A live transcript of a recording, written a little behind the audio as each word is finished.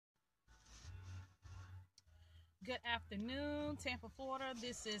Good afternoon, Tampa, Florida.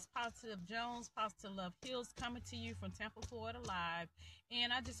 This is Positive Jones, Positive Love Hills, coming to you from Tampa, Florida, live.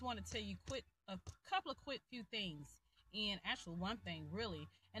 And I just want to tell you a couple of quick few things, and actually one thing really,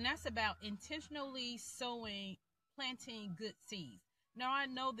 and that's about intentionally sowing, planting good seeds. Now I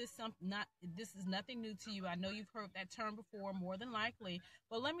know this is nothing new to you. I know you've heard that term before, more than likely.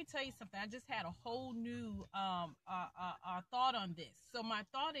 But let me tell you something. I just had a whole new thought on this. So my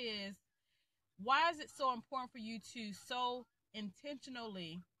thought is, why is it so important for you to sow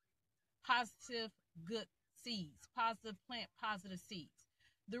intentionally positive good seeds, positive plant positive seeds?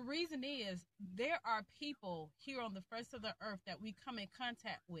 The reason is there are people here on the face of the earth that we come in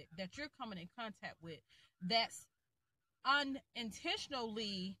contact with, that you're coming in contact with, that's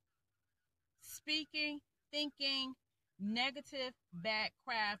unintentionally speaking, thinking negative, bad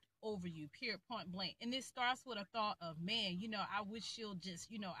craft over you, period, point blank. And this starts with a thought of, man, I wish she'll just,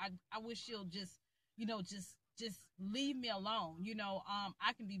 I wish she'll just, just leave me alone.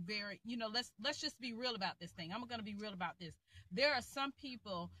 I can be very, let's just be real about this thing. I'm going to be real about this. There are some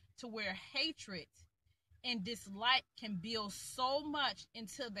people to where hatred and dislike can build so much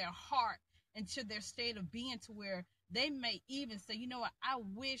into their heart, into their state of being, to where they may even say, you know what, I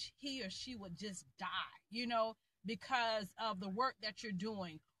wish he or she would just die, because of the work that you're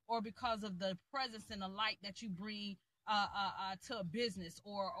doing, or because of the presence and the light that you bring to a business,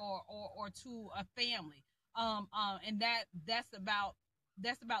 or to a family. And that's about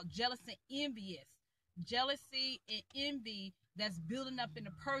jealous and envious. Jealousy and envy that's building up in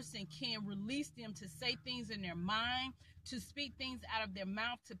a person can release them to say things in their mind, to speak things out of their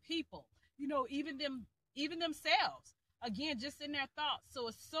mouth to people, even themselves, again, just in their thoughts. So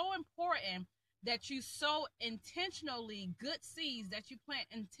it's so important that you sow intentionally good seeds, that you plant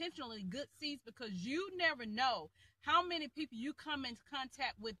intentionally good seeds, because you never know how many people you come into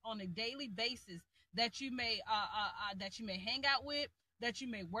contact with on a daily basis, that you may hang out with, that you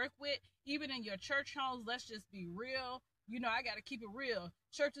may work with, even in your church homes. Let's just be real. I got to keep it real.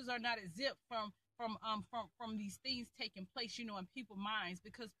 Churches are not exempt from these things taking place, in people's minds,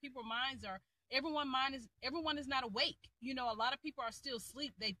 because people's minds are, everyone is not awake. A lot of people are still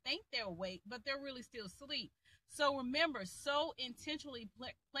asleep. They think they're awake, but they're really still asleep. So remember, sow intentionally,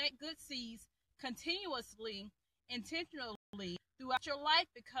 plant good seeds continuously, intentionally throughout your life,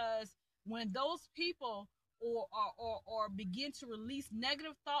 because when those people or begin to release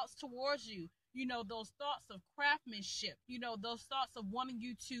negative thoughts towards you, those thoughts of craftsmanship, those thoughts of wanting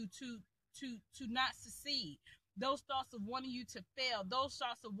you to not succeed, those thoughts of wanting you to fail, those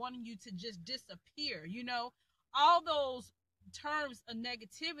thoughts of wanting you to just disappear, all those terms of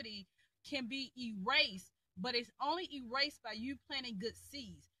negativity can be erased, but it's only erased by you planting good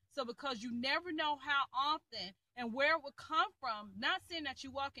seeds. So because you never know how often and where it will come from, not saying that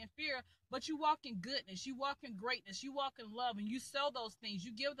you walk in fear, but you walk in goodness, you walk in greatness, you walk in love, and you sow those things,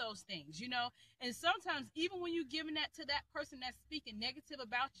 you give those things, And sometimes even when you're giving that to that person that's speaking negative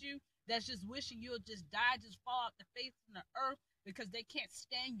about you, that's just wishing you'll just die, just fall off the face of the earth because they can't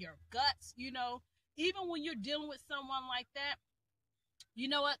stand your guts, Even when you're dealing with someone like that, you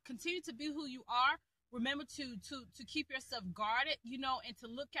know what? Continue to be who you are. Remember to keep yourself guarded, and to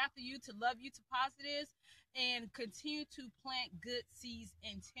look after you, to love you, to positives, and continue to plant good seeds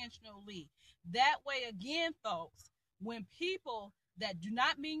intentionally. That way, again, folks, when people that do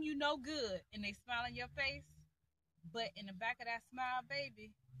not mean you no good and they smile in your face, but in the back of that smile,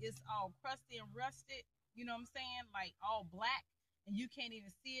 baby, it's all crusty and rusted, you know what I'm saying? Like all black, and you can't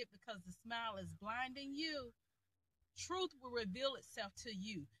even see it because the smile is blinding you. Truth will reveal itself to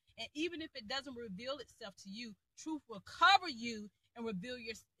you. And even if it doesn't reveal itself to you, truth will cover you and reveal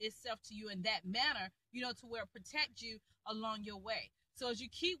itself to you in that manner, to where it protects you along your way. So as you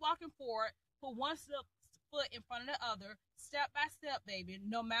keep walking forward, put one foot in front of the other, step by step, baby,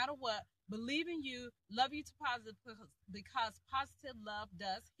 no matter what. Believe in you, love you to positive, because positive love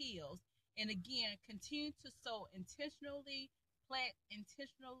does heals. And again, continue to sow intentionally, plant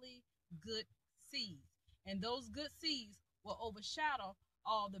intentionally good seeds. And those good seeds will overshadow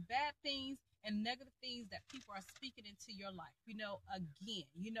all the bad things and negative things that people are speaking into your life. Again,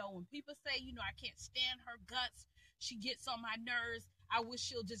 when people say, I can't stand her guts, she gets on my nerves, I wish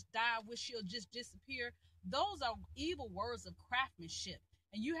she'll just die, I wish she'll just disappear. Those are evil words of craftsmanship.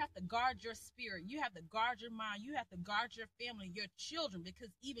 And you have to guard your spirit. You have to guard your mind. You have to guard your family, your children, because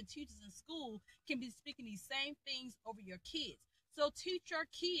even teachers in school can be speaking these same things over your kids. So teach your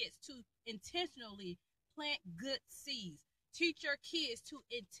kids to intentionally plant good seeds. Teach your kids to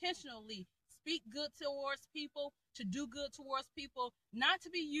intentionally speak good towards people, to do good towards people, not to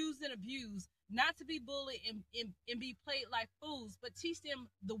be used and abused, not to be bullied and be played like fools, but teach them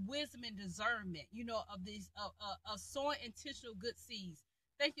the wisdom and discernment, of these of sowing intentional good seeds.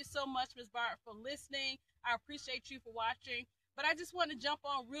 Thank you so much, Ms. Barrett, for listening. I appreciate you for watching. But I just want to jump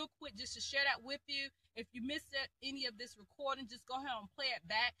on real quick just to share that with you. If you missed any of this recording, just go ahead and play it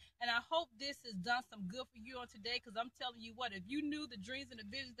back. And I hope this has done some good for you on today, because I'm telling you what, if you knew the dreams and the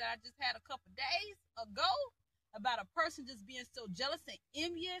visions that I just had a couple days ago about a person just being so jealous and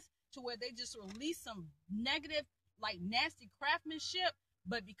envious to where they just release some negative, like nasty craftsmanship,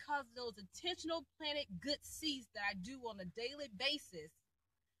 but because of those intentional planted good seeds that I do on a daily basis,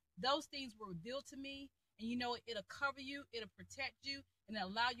 those things were revealed to me. And it'll cover you, it'll protect you, and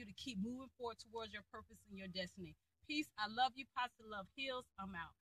it'll allow you to keep moving forward towards your purpose and your destiny. Peace. I love you. Positive love heals. I'm out.